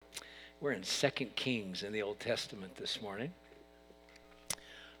We're in 2 Kings in the Old Testament this morning.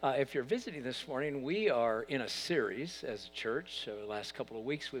 If you're visiting this morning, we are in a series as a church. So the last couple of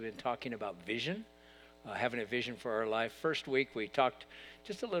weeks we've been talking about vision, having a vision for our life. First week we talked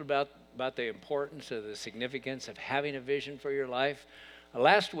just a little about the importance of the significance of having a vision for your life.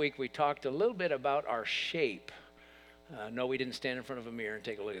 Last week we talked a little bit about our shape. No, we didn't stand in front of a mirror and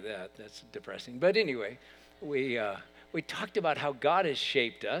take a look at that. That's depressing. But anyway, we talked about how God has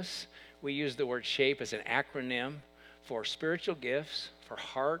shaped us. We use the word shape as an acronym for spiritual gifts, for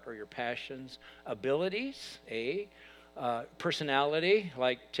heart or your passions, abilities, personality,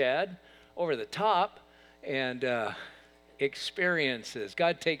 like Chad, over the top, and experiences.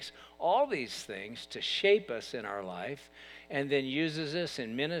 God takes all these things to shape us in our life and then uses us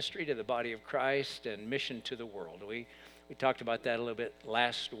in ministry to the body of Christ and mission to the world. We talked about that a little bit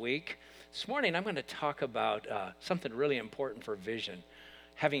last week. This morning I'm going to talk about something really important for vision.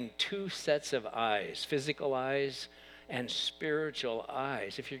 Having two sets of eyes, physical eyes and spiritual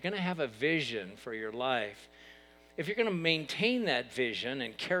eyes. If you're going to have a vision for your life, if you're going to maintain that vision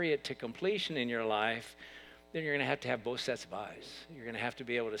and carry it to completion in your life, then you're going to have both sets of eyes. You're going to have to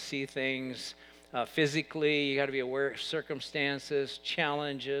be able to see things physically. You got to be aware of circumstances,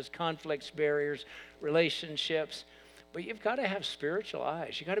 challenges, conflicts, barriers, relationships. But you've got to have spiritual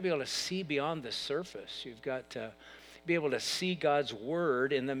eyes. You've got to be able to see beyond the surface. You've got to be able to see God's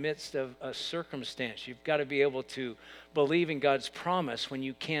word in the midst of a circumstance. You've got to be able to believe in God's promise when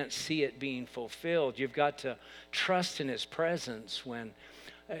you can't see it being fulfilled. You've got to trust in his presence when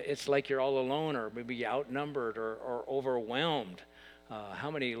it's like you're all alone or maybe outnumbered or overwhelmed.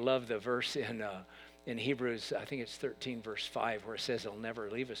 How many love the verse in Hebrews, I think it's 13 verse 5, where it says he'll never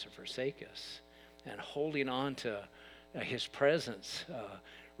leave us or forsake us. And holding on to his presence,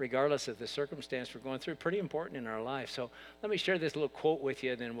 regardless of the circumstance we're going through, pretty important in our life. So let me share this little quote with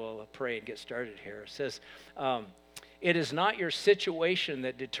you, and then we'll pray and get started here. It says, it is not your situation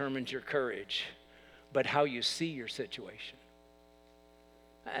that determines your courage, but how you see your situation.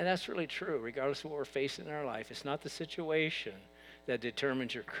 And that's really true, regardless of what we're facing in our life. It's not the situation that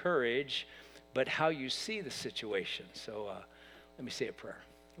determines your courage, but how you see the situation. So let me say a prayer.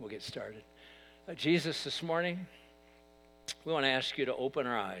 We'll get started. Jesus, this morning, we want to ask you to open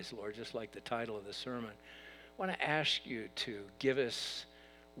our eyes, Lord, just like the title of the sermon. I want to ask you to give us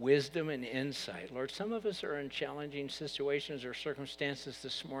wisdom and insight. Lord, some of us are in challenging situations or circumstances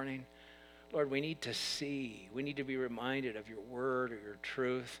this morning. Lord, we need to see. We need to be reminded of your word or your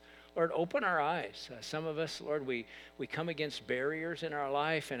truth. Lord, open our eyes. Some of us, Lord, we come against barriers in our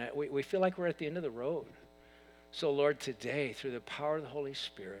life, and we feel like we're at the end of the road. So, Lord, today, through the power of the Holy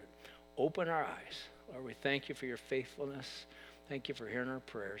Spirit, open our eyes. Lord, we thank you for your faithfulness. Thank you for hearing our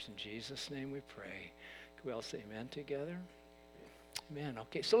prayers. In Jesus' name we pray. Can we all say amen together? Amen.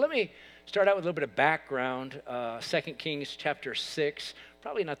 Okay, so let me start out with a little bit of background. 2 Kings chapter 6,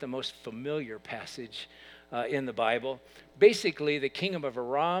 probably not the most familiar passage in the Bible. Basically, the kingdom of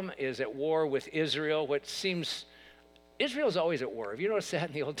Aram is at war with Israel. Israel's always at war. Have you noticed that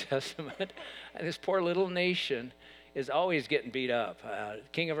in the Old Testament? This poor little nation is always getting beat up.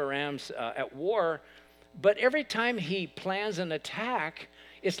 King of Aram's at war. But every time he plans an attack,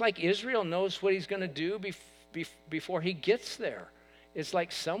 it's like Israel knows what he's going to do before he gets there. It's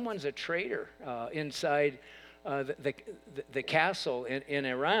like someone's a traitor inside the castle in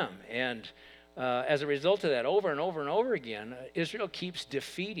Aram. And as a result of that, over and over and over again, Israel keeps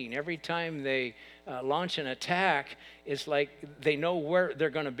defeating. Every time they launch an attack, it's like they know where they're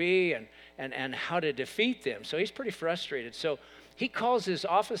going to be and how to defeat them. So he's pretty frustrated. So he calls his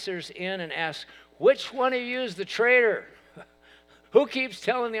officers in and asks, which one of you is the traitor? Who keeps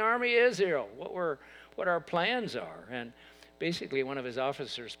telling the army of Israel what our plans are? And basically one of his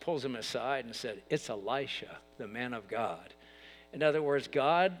officers pulls him aside and said, it's Elisha, the man of God. In other words,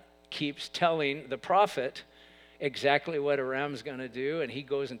 God keeps telling the prophet exactly what Aram's going to do, and he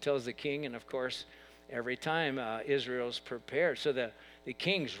goes and tells the king, and of course, every time Israel's prepared. So the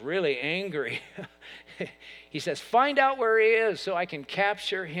king's really angry. He says, find out where he is so I can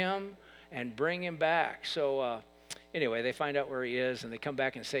capture him and bring him back. So anyway, they find out where he is, and they come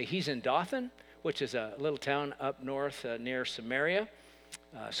back and say, he's in Dothan, which is a little town up north near Samaria.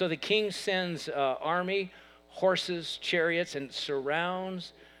 So the king sends army, horses, chariots, and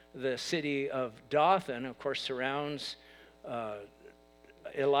surrounds the city of Dothan, of course, surrounds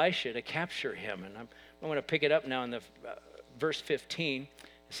Elisha to capture him. And I'm going to pick it up now in the verse 15,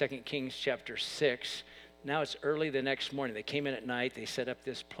 2 Kings chapter 6. Now it's early the next morning. They came in at night. They set up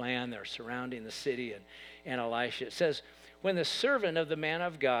this plan. They're surrounding the city and Elisha. It says, when the servant of the man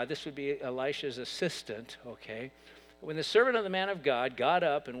of God, this would be Elisha's assistant, okay? When the servant of the man of God got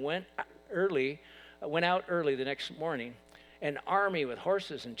up and went went out early the next morning. An army with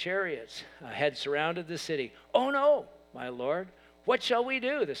horses and chariots had surrounded the city. "Oh no, my lord, what shall we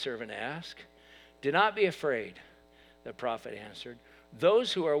do?" the servant asked. "Do not be afraid," the prophet answered.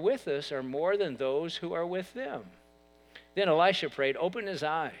 "Those who are with us are more than those who are with them." Then Elisha prayed, "Open his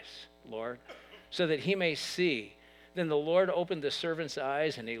eyes, Lord, so that he may see." Then the Lord opened the servant's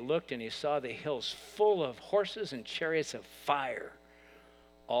eyes, and he looked, and he saw the hills full of horses and chariots of fire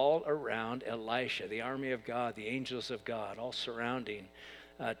all around Elisha, the army of God, the angels of God, all surrounding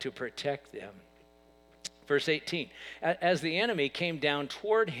to protect them. Verse 18, as the enemy came down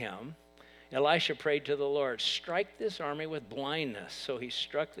toward him, Elisha prayed to the Lord, "Strike this army with blindness." So he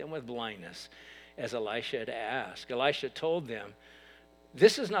struck them with blindness, as Elisha had asked. Elisha told them,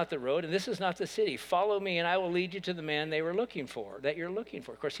 "This is not the road, and this is not the city. Follow me, and I will lead you to the man that you're looking for.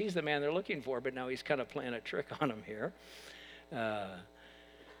 Of course, he's the man they're looking for, but now he's kind of playing a trick on them here.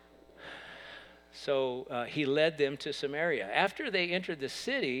 So he led them to Samaria. After they entered the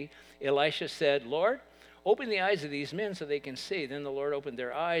city, Elisha said, "Lord, open the eyes of these men so they can see." Then the Lord opened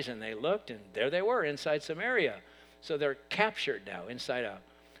their eyes, and they looked, and there they were inside Samaria. So they're captured now inside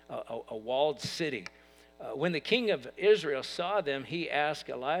a walled city. When the king of Israel saw them, he asked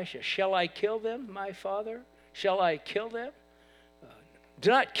Elisha, "Shall I kill them, my father? Shall I kill them?" "Do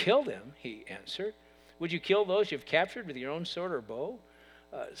not kill them," he answered. "Would you kill those you've captured with your own sword or bow?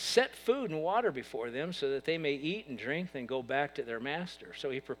 Set food and water before them so that they may eat and drink, then go back to their master." So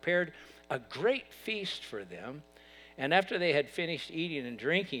he prepared a great feast for them. And after they had finished eating and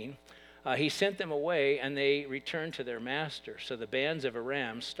drinking, he sent them away, and they returned to their master. So the bands of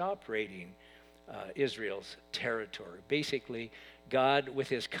Aram stopped raiding Israel's territory. Basically, God, with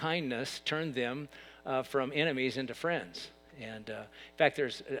his kindness, turned them from enemies into friends. And in fact,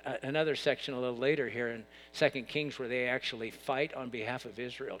 there's another section a little later here in 2 Kings where they actually fight on behalf of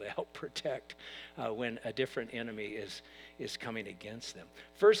Israel to help protect when a different enemy is coming against them.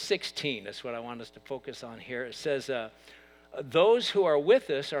 Verse 16 is what I want us to focus on here. It says, "Those who are with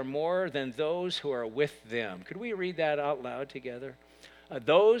us are more than those who are with them." Could we read that out loud together?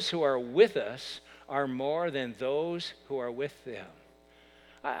 Those who are with us are more than those who are with them.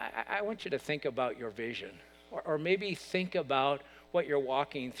 I want you to think about your vision. Or maybe think about what you're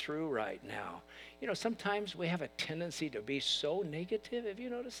walking through right now. You know, sometimes we have a tendency to be so negative. Have you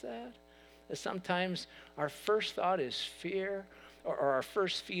noticed that? Sometimes our first thought is fear, or our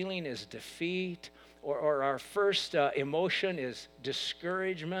first feeling is defeat, or our first emotion is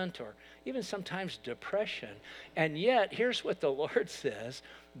discouragement, or even sometimes depression. And yet, here's what the Lord says: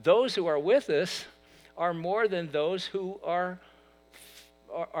 those who are with us are more than those who are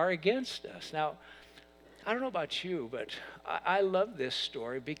against us. Now, I don't know about you, but I love this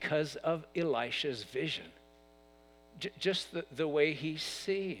story because of Elisha's vision. Just the way he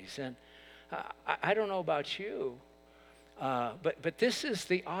sees. And I don't know about you, but this is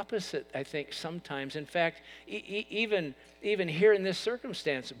the opposite, I think, sometimes. In fact, even here in this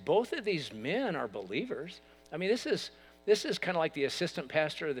circumstance, both of these men are believers. I mean, this is kind of like the assistant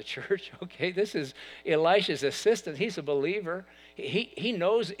pastor of the church, okay? This is Elisha's assistant. He's a believer. He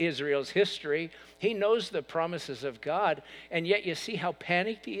knows Israel's history. He knows the promises of God. And yet you see how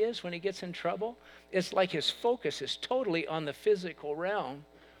panicked he is when he gets in trouble? It's like his focus is totally on the physical realm.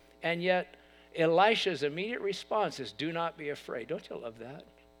 And yet Elisha's immediate response is, "Do not be afraid." Don't you love that?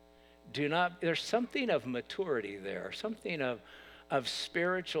 Do not. There's something of maturity there, something of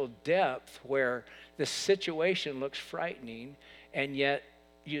spiritual depth where the situation looks frightening, and yet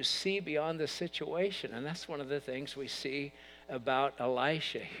you see beyond the situation. And that's one of the things we see about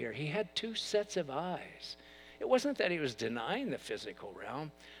Elisha here. He had two sets of eyes. It wasn't that he was denying the physical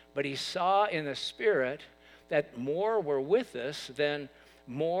realm, but he saw in the spirit that more were with us than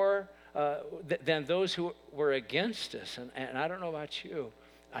those who were against us. And I don't know about you,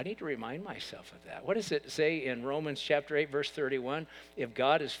 I need to remind myself of that. What does it say in Romans chapter 8, verse 31? If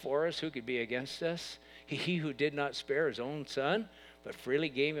God is for us, who could be against us? He who did not spare his own son, but freely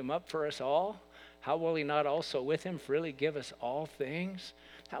gave him up for us all, how will he not also with him freely give us all things?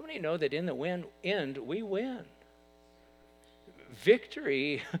 How many know that in the end, we win?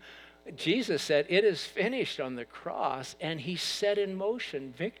 Victory, Jesus said, it is finished on the cross, and he set in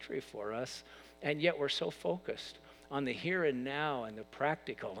motion victory for us, and yet we're so focused on the here and now and the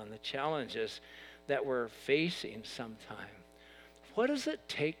practical and the challenges that we're facing sometime. What does it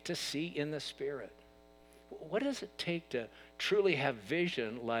take to see in the Spirit? What does it take to truly have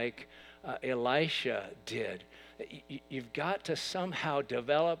vision like Elisha did? You've got to somehow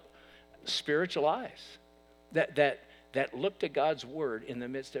develop spiritual eyes that look to God's word in the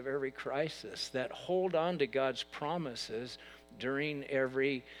midst of every crisis, that hold on to God's promises during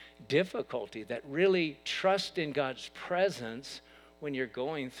every difficulty, that really trust in God's presence when you're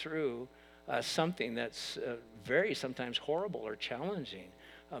going through something that's very sometimes horrible or challenging.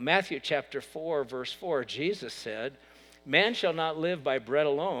 Matthew chapter 4, verse 4, Jesus said, "Man shall not live by bread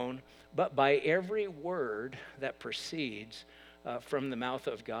alone, but by every word that proceeds from the mouth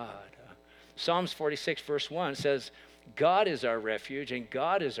of God." Psalms 46, verse 1 says, "God is our refuge and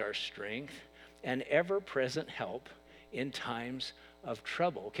God is our strength, an ever-present help in times of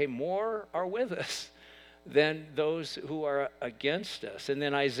trouble." Okay, more are with us than those who are against us. And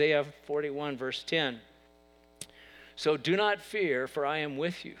then Isaiah 41, verse 10. "So do not fear, for I am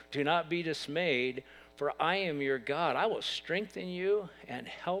with you. Do not be dismayed, for I am your God. I will strengthen you and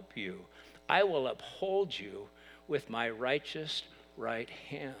help you. I will uphold you with my righteous right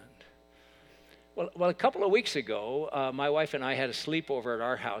hand." Well, a couple of weeks ago, my wife and I had a sleepover at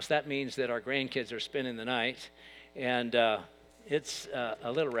our house. That means that our grandkids are spending the night, and it's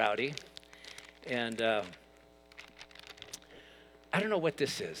a little rowdy. And I don't know what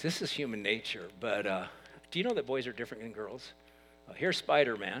this is. This is human nature, but do you know that boys are different than girls? Here's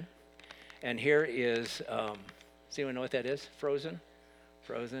Spider-Man, and here is, does anyone know what that is? Frozen?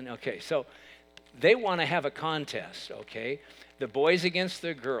 Frozen, okay. So they want to have a contest, okay? The boys against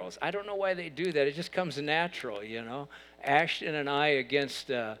the girls. I don't know why they do that. It just comes natural, you know. Ashton and I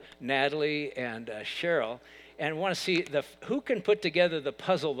against Natalie and Cheryl, and want to see who can put together the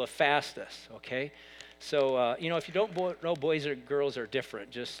puzzle the fastest, okay? So, you know, if you don't know boys or girls are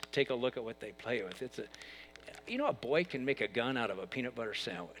different, just take a look at what they play with. You know, a boy can make a gun out of a peanut butter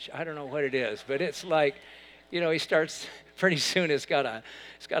sandwich. I don't know what it is, but it's like, you know, he starts, pretty soon it's got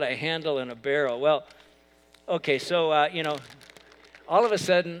a handle and a barrel. Well, okay, so, you know, all of a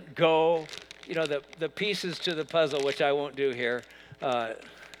sudden you know, the pieces to the puzzle, which I won't do here,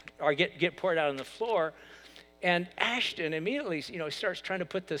 or get poured out on the floor. And Ashton immediately, you know, starts trying to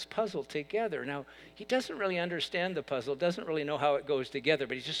put this puzzle together. Now, he doesn't really understand the puzzle, doesn't really know how it goes together,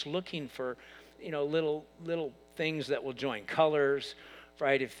 but he's just looking for, you know, little things that will join, colors,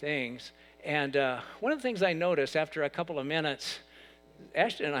 variety of things. And one of the things I noticed after a couple of minutes,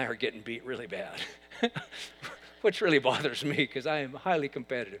 Ashton and I are getting beat really bad, which really bothers me because I am highly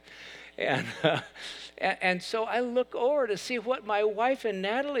competitive. And so I look over to see what my wife and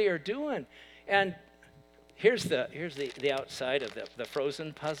Natalie are doing. And here's the outside of the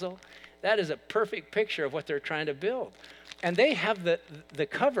Frozen puzzle. That is a perfect picture of what they're trying to build. And they have the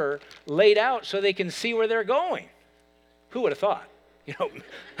cover laid out so they can see where they're going. Who would have thought? You know,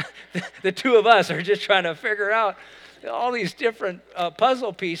 the two of us are just trying to figure out all these different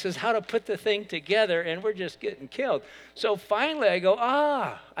puzzle pieces, how to put the thing together, and we're just getting killed. So finally I go,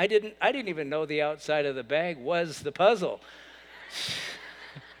 I didn't even know the outside of the bag was the puzzle.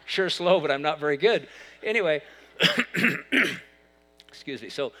 Sure slow, but I'm not very good. Anyway, excuse me.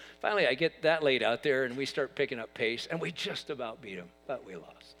 So finally I get that laid out there, and we start picking up pace, and we just about beat them, but we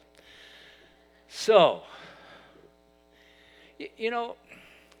lost. So, you know,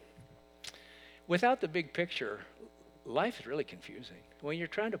 without the big picture, life is really confusing. When you're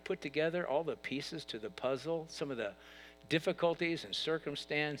trying to put together all the pieces to the puzzle, some of the difficulties and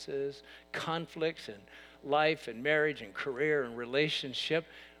circumstances, conflicts in life and marriage and career and relationship,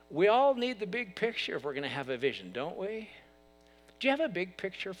 we all need the big picture if we're going to have a vision, don't we? Do you have a big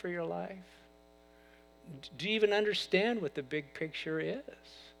picture for your life? Do you even understand what the big picture is?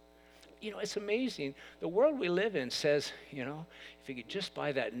 You know, it's amazing. The world we live in says, you know, if you could just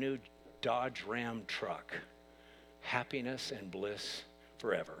buy that new Dodge Ram truck, happiness and bliss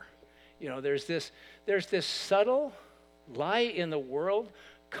forever. You know, there's this subtle lie in the world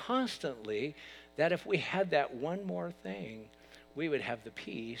constantly that if we had that one more thing, we would have the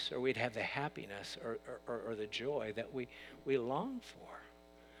peace, or we'd have the happiness or the joy that we long for.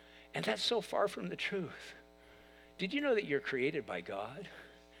 And that's so far from the truth. Did you know that you're created by God?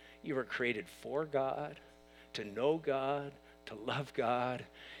 You were created for God, to know God, to love God,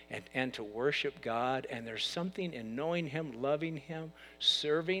 and to worship God. And there's something in knowing Him, loving Him,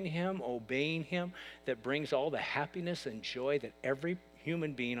 serving Him, obeying Him that brings all the happiness and joy that every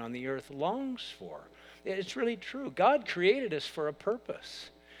human being on the earth longs for. It's really true. God created us for a purpose.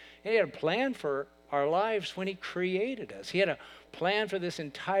 He had a plan for our lives when He created us. He had a plan for this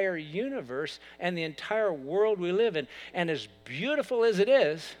entire universe and the entire world we live in. And as beautiful as it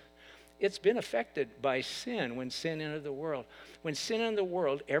is, it's been affected by sin when sin entered the world. When sin entered the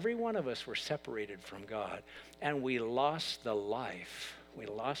world, every one of us were separated from God, and we lost the life. We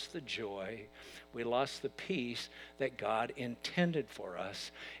lost the joy. We lost the peace that God intended for us,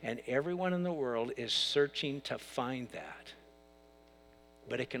 and everyone in the world is searching to find that.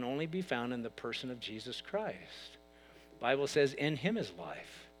 But it can only be found in the person of Jesus Christ. Bible says in him is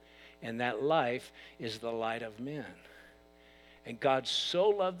life, and that life is the light of men. And God so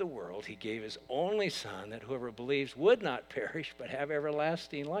loved the world, he gave his only son that whoever believes would not perish but have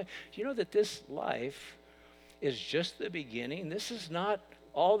everlasting life. Do you know that this life is just the beginning? This is not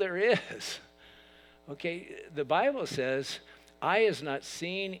all there is. Okay, the Bible says, eye is not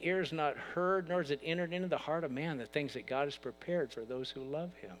seen, ears not heard, nor is it entered into the heart of man the things that God has prepared for those who love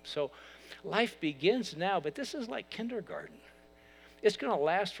him. So life begins now, but this is like kindergarten. It's going to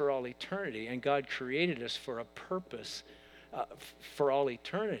last for all eternity, and God created us for a purpose for all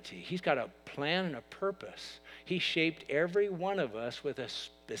eternity. He's got a plan and a purpose. He shaped every one of us with a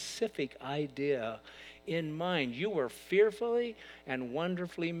specific idea in mind. You were fearfully and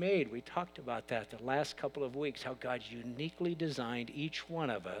wonderfully made. We talked about that the last couple of weeks, how God uniquely designed each one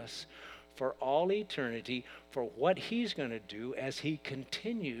of us for all eternity, for what he's going to do as he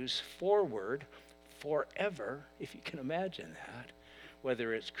continues forward forever, if you can imagine that.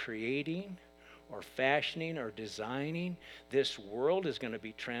 Whether it's creating or fashioning or designing, this world is going to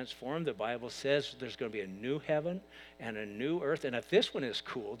be transformed. The Bible says there's going to be a new heaven and a new earth. And if this one is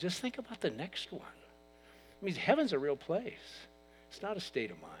cool, just think about the next one. I mean, heaven's a real place. It's not a state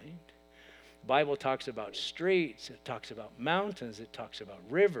of mind. The Bible talks about streets. It talks about mountains. It talks about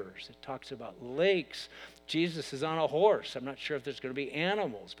rivers. It talks about lakes. Jesus is on a horse. I'm not sure if there's going to be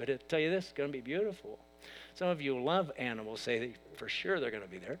animals, but I'll tell you this, it's going to be beautiful. Some of you love animals, say that for sure they're going to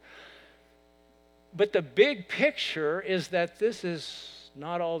be there. But the big picture is that this is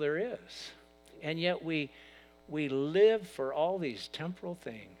not all there is. And yet we live for all these temporal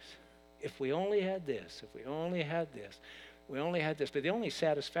things. If we only had this, if we only had this, we only had this. But the only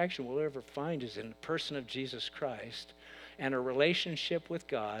satisfaction we'll ever find is in the person of Jesus Christ and a relationship with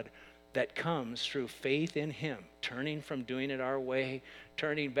God that comes through faith in him, turning from doing it our way,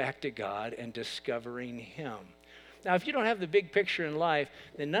 turning back to God and discovering him. Now, if you don't have the big picture in life,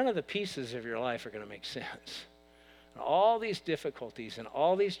 then none of the pieces of your life are going to make sense. All these difficulties and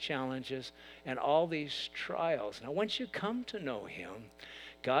all these challenges and all these trials. Now, once you come to know him,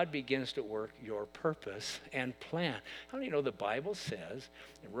 God begins to work your purpose and plan. How do you know the Bible says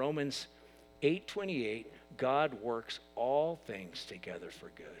in Romans 8:28, God works all things together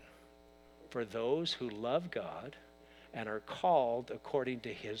for good for those who love God and are called according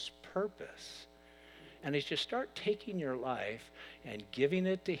to his purpose. And as you start taking your life and giving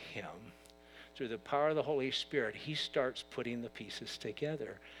it to him through the power of the Holy Spirit, he starts putting the pieces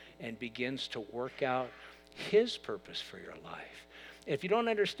together and begins to work out his purpose for your life. If you don't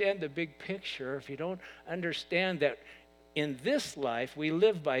understand the big picture, if you don't understand that in this life we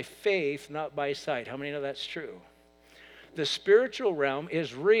live by faith, not by sight. How many know that's true? The spiritual realm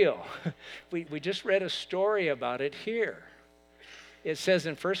is real. We just read a story about it here. It says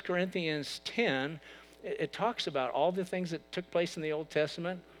in 1 Corinthians 10, it talks about all the things that took place in the Old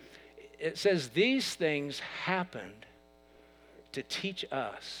Testament. It says these things happened to teach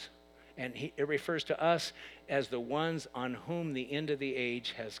us. And it refers to us as the ones on whom the end of the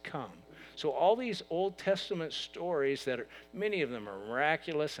age has come. So all these Old Testament stories that are, many of them are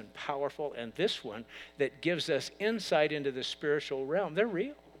miraculous and powerful, and this one that gives us insight into the spiritual realm, they're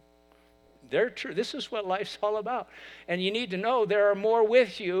real. They're true. This is what life's all about. And you need to know there are more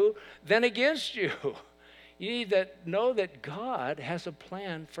with you than against you. You need to know that God has a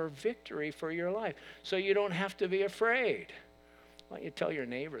plan for victory for your life, so you don't have to be afraid. Why don't you tell your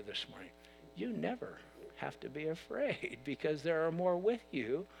neighbor this morning, you never have to be afraid because there are more with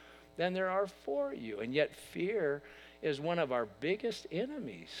you than there are for you. And yet fear is one of our biggest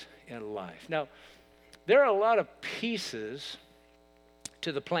enemies in life. Now, there are a lot of pieces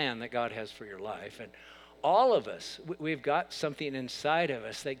to the plan that God has for your life. And all of us, we've got something inside of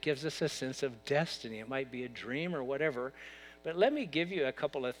us that gives us a sense of destiny. It might be a dream or whatever. But let me give you a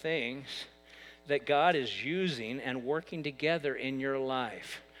couple of things that God is using and working together in your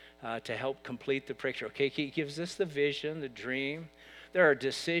life to help complete the picture. Okay, he gives us the vision, the dream. There are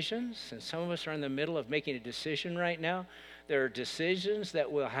decisions, and some of us are in the middle of making a decision right now. There are decisions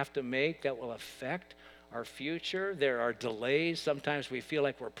that we'll have to make that will affect our future. There are delays. Sometimes we feel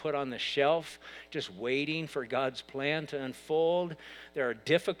like we're put on the shelf, just waiting for God's plan to unfold. There are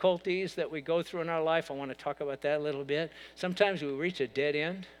difficulties that we go through in our life. I want to talk about that a little bit. Sometimes we reach a dead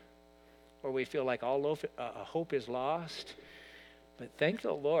end, or we feel like all hope is lost. But thank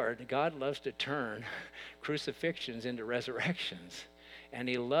the Lord, God loves to turn crucifixions into resurrections. And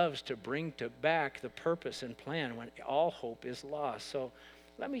he loves to bring back the purpose and plan when all hope is lost. So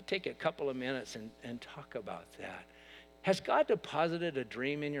let me take a couple of minutes and talk about that. Has God deposited a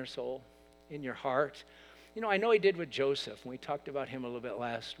dream in your soul, in your heart? I know he did with Joseph, and we talked about him a little bit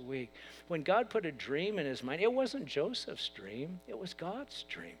last week. When God put a dream in his mind, it wasn't Joseph's dream, it was God's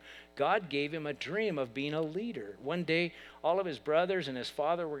dream. God gave him a dream of being a leader. One day, all of his brothers and his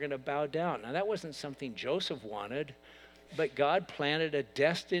father were going to bow down. Now, that wasn't something Joseph wanted, but God planted a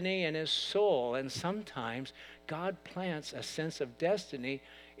destiny in his soul, and sometimes God plants a sense of destiny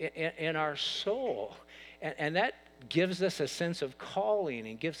in our soul, and that gives us a sense of calling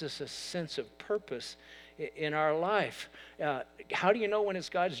and gives us a sense of purpose in our life. How do you know when it's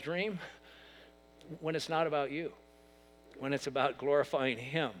God's dream? When it's not about you, when it's about glorifying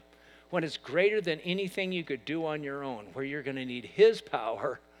him, when it's greater than anything you could do on your own, where you're going to need his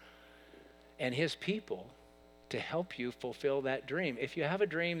power and his people to help you fulfill that dream. If you have a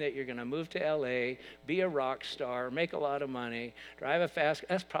dream that you're going to move to LA, be a rock star, make a lot of money, drive a fast,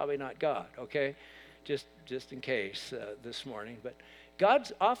 that's probably not God, okay? Just in case this morning. But God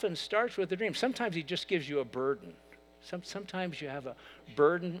often starts with a dream. Sometimes he just gives you a burden. Sometimes you have a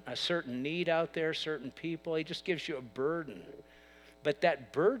burden, a certain need out there, certain people. He just gives you a burden. But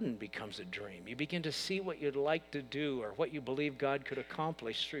that burden becomes a dream. You begin to see what you'd like to do or what you believe God could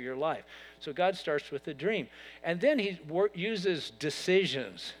accomplish through your life. So God starts with a dream. And then he uses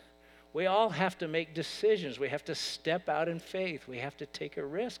decisions. We all have to make decisions. We have to step out in faith. We have to take a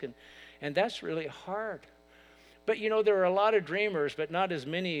risk. And that's really hard. But there are a lot of dreamers, but not as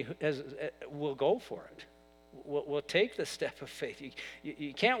many as will go for it. Will take the step of faith.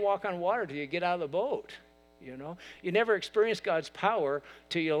 You can't walk on water till you get out of the boat. You never experience God's power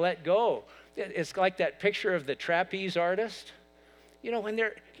till you let go. It's like that picture of the trapeze artist.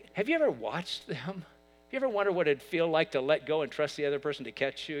 Have you ever watched them? Have you ever wondered what it'd feel like to let go and trust the other person to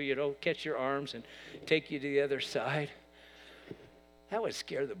catch you, catch your arms and take you to the other side? That would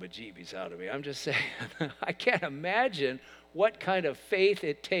scare the bejeebies out of me. I'm just saying, I can't imagine what kind of faith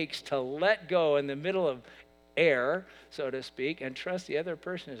it takes to let go in the middle of air, so to speak, and trust the other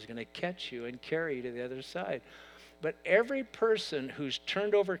person is going to catch you and carry you to the other side. But every person who's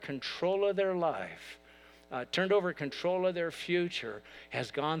turned over control of their life, turned over control of their future,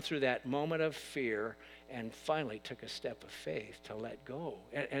 has gone through that moment of fear and finally took a step of faith to let go.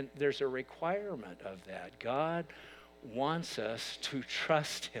 And there's a requirement of that. God wants us to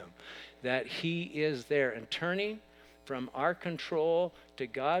trust him, that he is there. And turning from our control to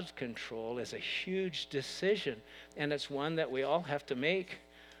God's control is a huge decision, and it's one that we all have to make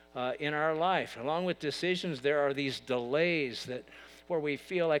in our life. Along with decisions, there are these delays where we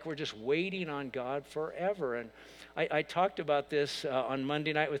feel like we're just waiting on God forever. And I talked about this on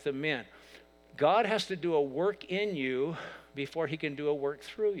Monday night with the men. God has to do a work in you before he can do a work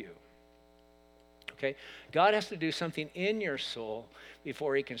through you. Okay? God has to do something in your soul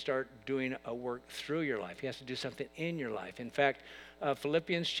before he can start doing a work through your life. He has to do something in your life. In fact,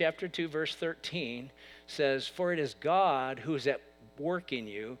 Philippians chapter 2, verse 13 says, "For it is God who is at work in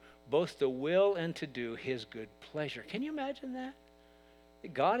you, both to will and to do his good pleasure." Can you imagine that?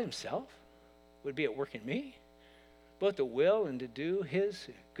 That God himself would be at work in me, both to will and to do his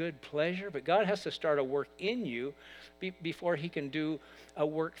good pleasure. But God has to start a work in you before he can do a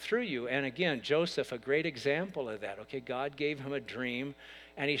work through you. And again, Joseph, a great example of that. Okay, God gave him a dream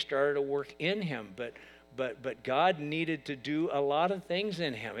and he started a work in him, but God needed to do a lot of things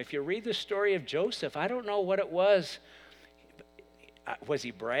in him. If you read the story of Joseph, I don't know what it was. Was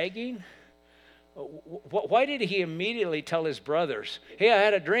he bragging? Why did he immediately tell his brothers, "Hey, I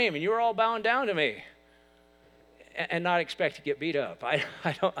had a dream and you were all bowing down to me," and not expect to get beat up? I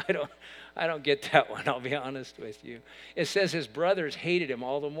don't get that one, I'll be honest with you. It says his brothers hated him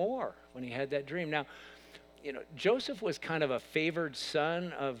all the more when he had that dream. Now, Joseph was kind of a favored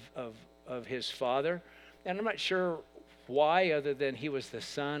son of his father, and I'm not sure why, other than he was the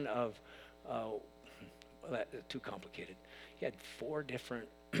son of, too complicated. He had 4 different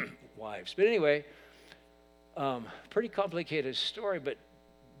wives. But anyway, pretty complicated story,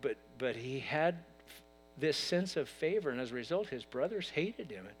 but he had this sense of favor, and as a result, his brothers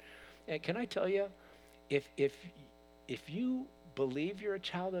hated him. And can I tell you, if you believe you're a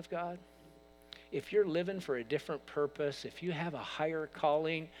child of God, if you're living for a different purpose, if you have a higher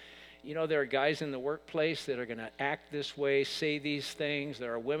calling, there are guys in the workplace that are going to act this way, say these things.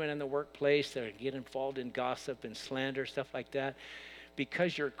 There are women in the workplace that are getting involved in gossip and slander, stuff like that.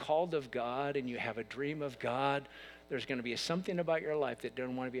 Because you're called of God and you have a dream of God, there's going to be something about your life that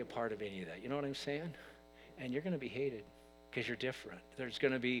doesn't want to be a part of any of that. You know what I'm saying? And you're going to be hated because you're different. There's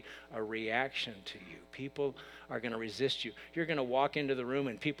going to be a reaction to you. People are going to resist you. You're going to walk into the room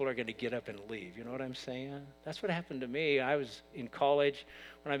and people are going to get up and leave. You know what I'm saying? That's what happened to me. I was in college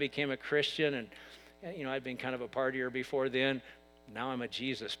when I became a Christian, and I'd been kind of a partier before then. Now I'm a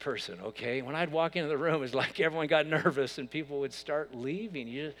Jesus person, okay? When I'd walk into the room, it's like everyone got nervous and people would start leaving.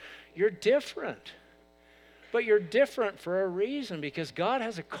 You're different. But you're different for a reason, because God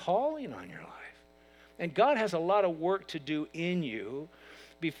has a calling on your life. And God has a lot of work to do in you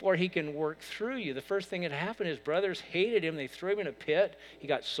before he can work through you. The first thing that happened, his brothers hated him. They threw him in a pit. He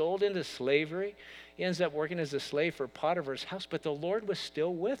got sold into slavery. He ends up working as a slave for Potiphar's house. But the Lord was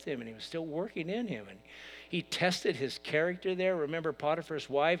still with him, and he was still working in him. And he tested his character there. Remember, Potiphar's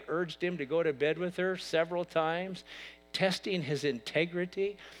wife urged him to go to bed with her several times, testing his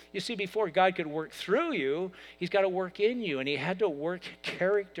integrity. You see, before God could work through you, he's got to work in you. And he had to work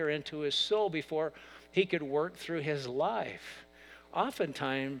character into his soul before he could work through his life.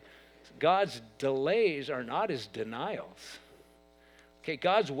 Oftentimes, God's delays are not his denials. Okay,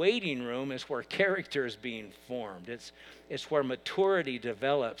 God's waiting room is where character is being formed. It's where maturity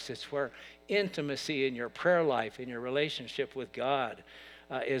develops. It's where intimacy in your prayer life, in your relationship with God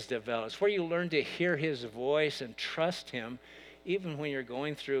is developed. It's where you learn to hear his voice and trust him even when you're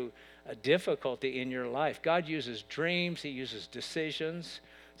going through a difficulty in your life. God uses dreams. He uses decisions,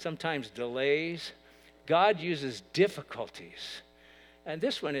 sometimes delays. God uses difficulties. And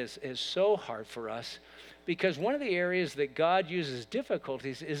this one is so hard for us, because one of the areas that God uses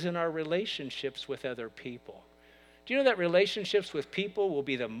difficulties is in our relationships with other people. Do you know that relationships with people will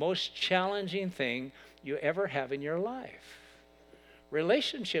be the most challenging thing you ever have in your life?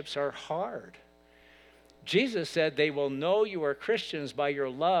 Relationships are hard. Jesus said they will know you are Christians by your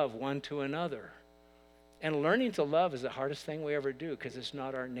love one to another. And learning to love is the hardest thing we ever do, because it's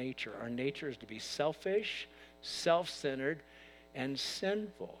not our nature. Our nature is to be selfish, self-centered, and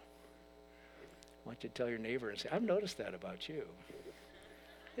sinful. I want you to tell your neighbor and say, I've noticed that about you.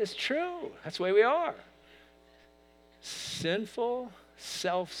 It's true. That's the way we are. Sinful,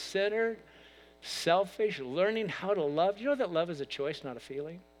 self-centered, selfish, learning how to love. You know that love is a choice, not a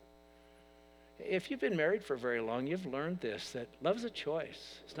feeling? If you've been married for very long, you've learned this, that love is a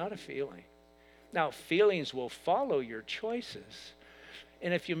choice. It's not a feeling. Now, feelings will follow your choices.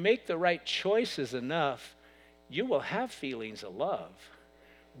 And if you make the right choices enough, you will have feelings of love.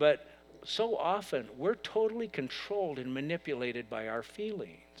 But so often, we're totally controlled and manipulated by our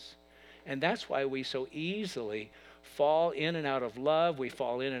feelings. And that's why we so easily fall in and out of love. We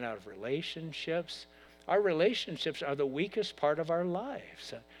fall in and out of relationships. Our relationships are the weakest part of our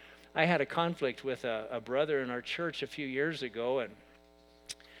lives. I had a conflict with a brother in our church a few years ago, and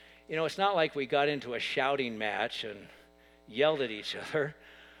you know, it's not like we got into a shouting match and yelled at each other,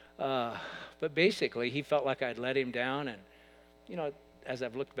 but basically he felt like I'd let him down, and you know, as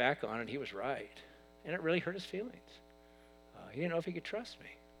I've looked back on it, he was right, and it really hurt his feelings. He didn't know if he could trust me.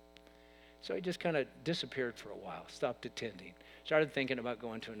 So he just kind of disappeared for a while, stopped attending, started thinking about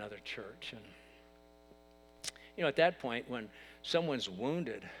going to another church. And you know, at that point, when someone's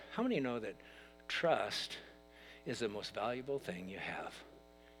wounded, how many know that trust is the most valuable thing you have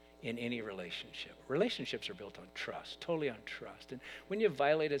in any relationship? Relationships are built on trust, totally on trust. And when you've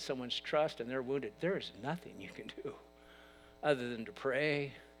violated someone's trust and they're wounded, there is nothing you can do other than to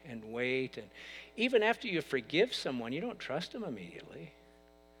pray and wait. And even after you forgive someone, you don't trust them immediately.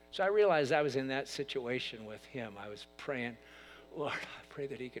 So I realized I was in that situation with him. I was praying, Lord, I pray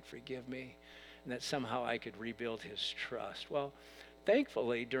that he could forgive me and that somehow I could rebuild his trust. Well,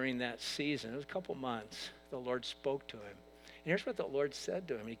 thankfully, during that season, it was a couple months, the Lord spoke to him. And here's what the Lord said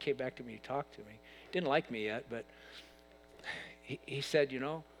to him. He came back to me, he talked to me. Didn't like me yet, but he said, you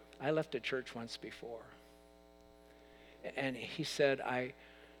know, I left a church once before. And he said, I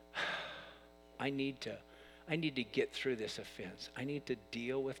need to get through this offense. I need to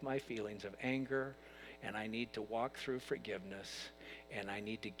deal with my feelings of anger, and I need to walk through forgiveness, and I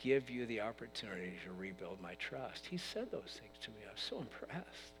need to give you the opportunity to rebuild my trust. He said those things to me. I was so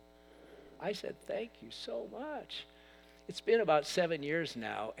impressed. I said, thank you so much. It's been about 7 years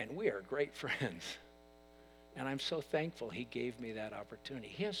now, and we are great friends. And I'm so thankful he gave me that opportunity.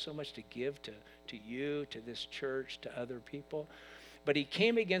 He has so much to give to you, to this church, to other people. But he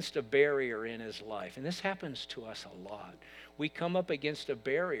came against a barrier in his life. And this happens to us a lot. We come up against a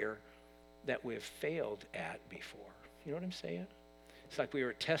barrier that we've failed at before. You know what I'm saying? It's like we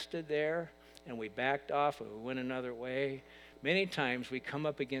were tested there, and we backed off, and we went another way. Many times we come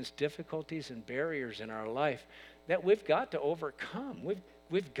up against difficulties and barriers in our life that we've got to overcome.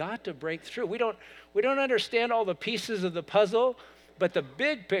 We've got to break through. We don't understand all the pieces of the puzzle, but the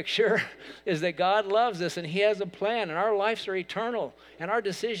big picture is that God loves us and he has a plan, and our lives are eternal and our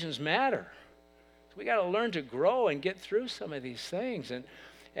decisions matter. So we got to learn to grow and get through some of these things.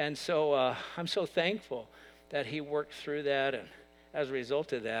 And so I'm so thankful that he worked through that, and as a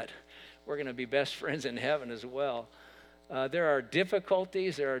result of that, we're going to be best friends in heaven as well. There are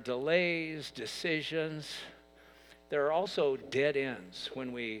difficulties, there are delays, decisions. There are also dead ends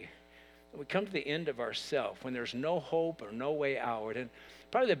when we come to the end of ourselves, when there's no hope or no way out. And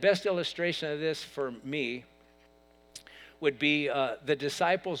probably the best illustration of this for me would be the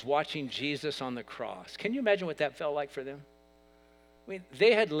disciples watching Jesus on the cross. Can you imagine what that felt like for them? I mean,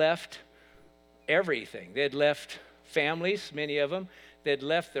 they had left everything. They had left families, many of them. They had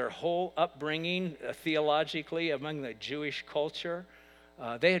left their whole upbringing theologically among the Jewish culture.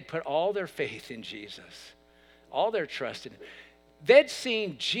 They had put all their faith in Jesus, all their trust in him. They'd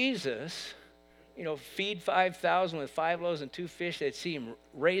seen Jesus, feed 5,000 with 5 loaves and 2 fish. They'd see him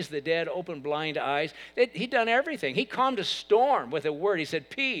raise the dead, open blind eyes. He'd done everything. He calmed a storm with a word. He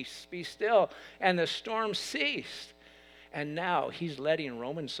said, "Peace, be still." And the storm ceased. And now he's letting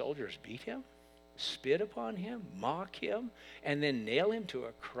Roman soldiers beat him, spit upon him, mock him, and then nail him to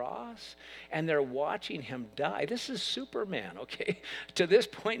a cross. And they're watching him die. This is Superman, okay? To this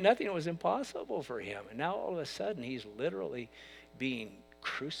point, nothing was impossible for him. And now all of a sudden, he's literally being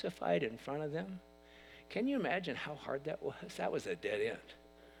crucified in front of them. Can you imagine how hard that was? That was a dead end.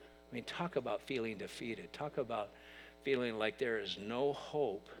 I mean, talk about feeling defeated. Talk about feeling like there is no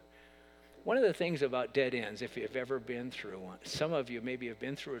hope. One of the things about dead ends, if you've ever been through one, some of you maybe have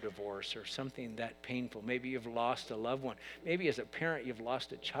been through a divorce or something that painful. Maybe you've lost a loved one. Maybe as a parent you've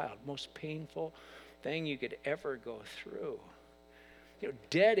lost a child. Most painful thing you could ever go through.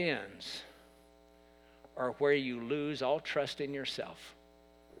 Dead ends are where you lose all trust in yourself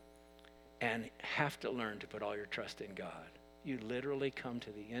and have to learn to put all your trust in God. You literally come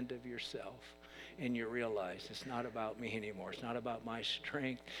to the end of yourself and you realize it's not about me anymore. It's not about my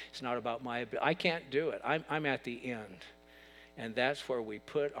strength. It's not about my ability. I can't do it. I'm at the end. And that's where we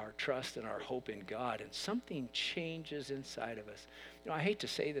put our trust and our hope in God, and something changes inside of us. I hate to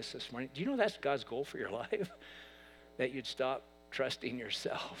say this morning. Do you know that's God's goal for your life? That you'd stop trusting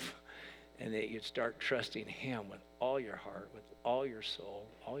yourself and that you'd start trusting him with all your heart, with all your soul,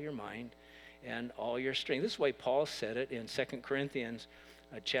 all your mind, and all your strength. This is the way Paul said it in 2 Corinthians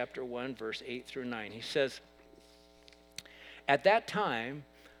chapter 1, verse 8 through 9. He says, "At that time,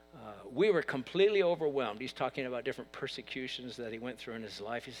 we were completely overwhelmed." He's talking about different persecutions that he went through in his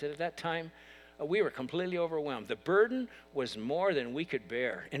life. He said, "At that time, we were completely overwhelmed. The burden was more than we could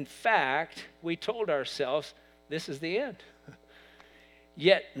bear. In fact, we told ourselves, this is the end.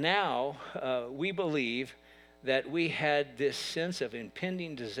 Yet now we believe that we had this sense of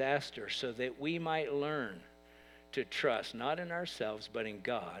impending disaster so that we might learn to trust not in ourselves but in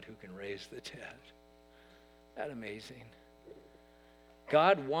God who can raise the dead." Isn't that amazing?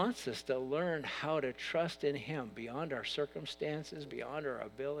 God wants us to learn how to trust in him beyond our circumstances, beyond our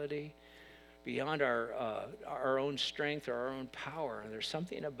ability, beyond our own strength or our own power. And there's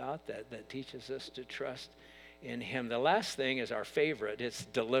something about that teaches us to trust in him. The last thing is our favorite. It's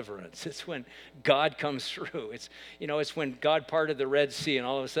deliverance. It's when God comes through. It's when God parted the Red Sea and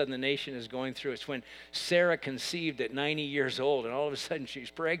all of a sudden the nation is going through. It's when Sarah conceived at 90 years old and all of a sudden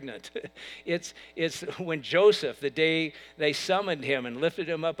she's pregnant. It's when Joseph, the day they summoned him and lifted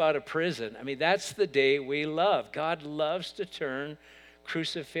him up out of prison. I mean, that's the day we love. God loves to turn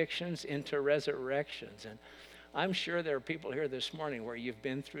crucifixions into resurrections. And I'm sure there are people here this morning where you've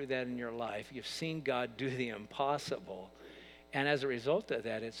been through that in your life. You've seen God do the impossible. And as a result of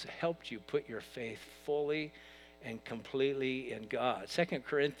that, it's helped you put your faith fully and completely in God. 2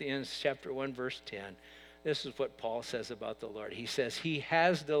 Corinthians chapter 1, verse 10. This is what Paul says about the Lord. He says, he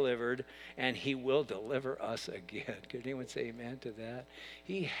has delivered and he will deliver us again. Could anyone say amen to that?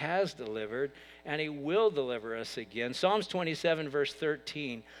 He has delivered and he will deliver us again. Psalms 27, verse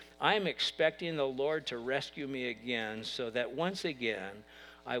 13. I am expecting the Lord to rescue me again so that once again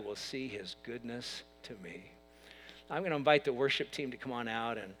I will see his goodness to me. I'm going to invite the worship team to come on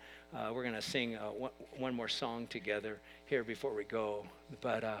out, and we're going to sing one more song together here before we go.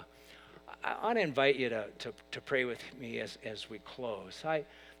 But I want to invite you to pray with me as we close.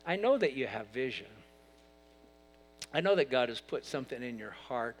 I know that you have vision. I know that God has put something in your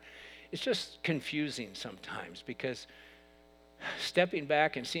heart. It's just confusing sometimes because stepping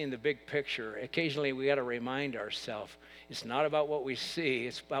back and seeing the big picture, occasionally we got to remind ourselves it's not about what we see,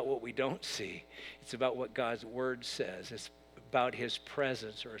 it's about what we don't see. It's about what God's word says. It's about his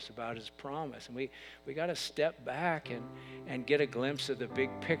presence, or it's about his promise. And we got to step back and get a glimpse of the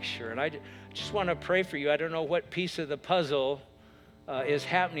big picture. And I just want to pray for you. I don't know what piece of the puzzle is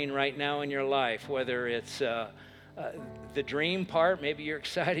happening right now in your life, whether it's the dream part. Maybe you're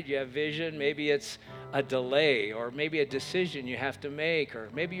excited, you have vision. Maybe it's a delay, or maybe a decision you have to make, or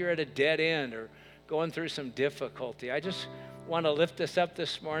maybe you're at a dead end or going through some difficulty. I just want to lift us up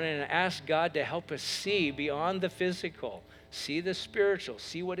this morning and ask God to help us see beyond the physical, see the spiritual,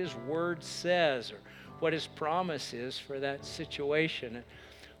 see what His Word says or what His promise is for that situation. And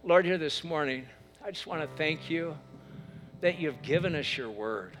Lord, here this morning, I just want to thank you that you've given us your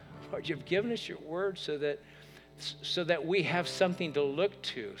Word. Lord, you've given us your Word so that we have something to look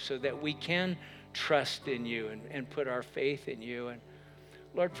to, so that we can trust in you and put our faith in you. And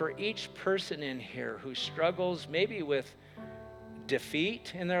Lord, for each person in here who struggles maybe with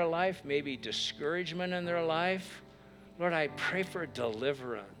defeat in their life, maybe discouragement in their life, Lord, I pray for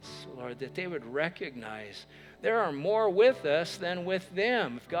deliverance, Lord, that they would recognize there are more with us than with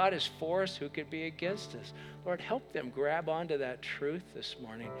them. If God is for us, who could be against us? Lord, help them grab onto that truth this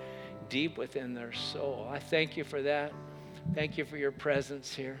morning, deep within their soul. I thank you for that. Thank you for your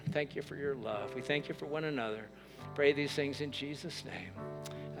presence here. Thank you for your love. We thank you for one another. Pray these things in Jesus' name.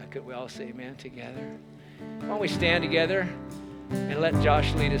 Could we all say amen together? Why don't we stand together and let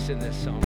Josh lead us in this song?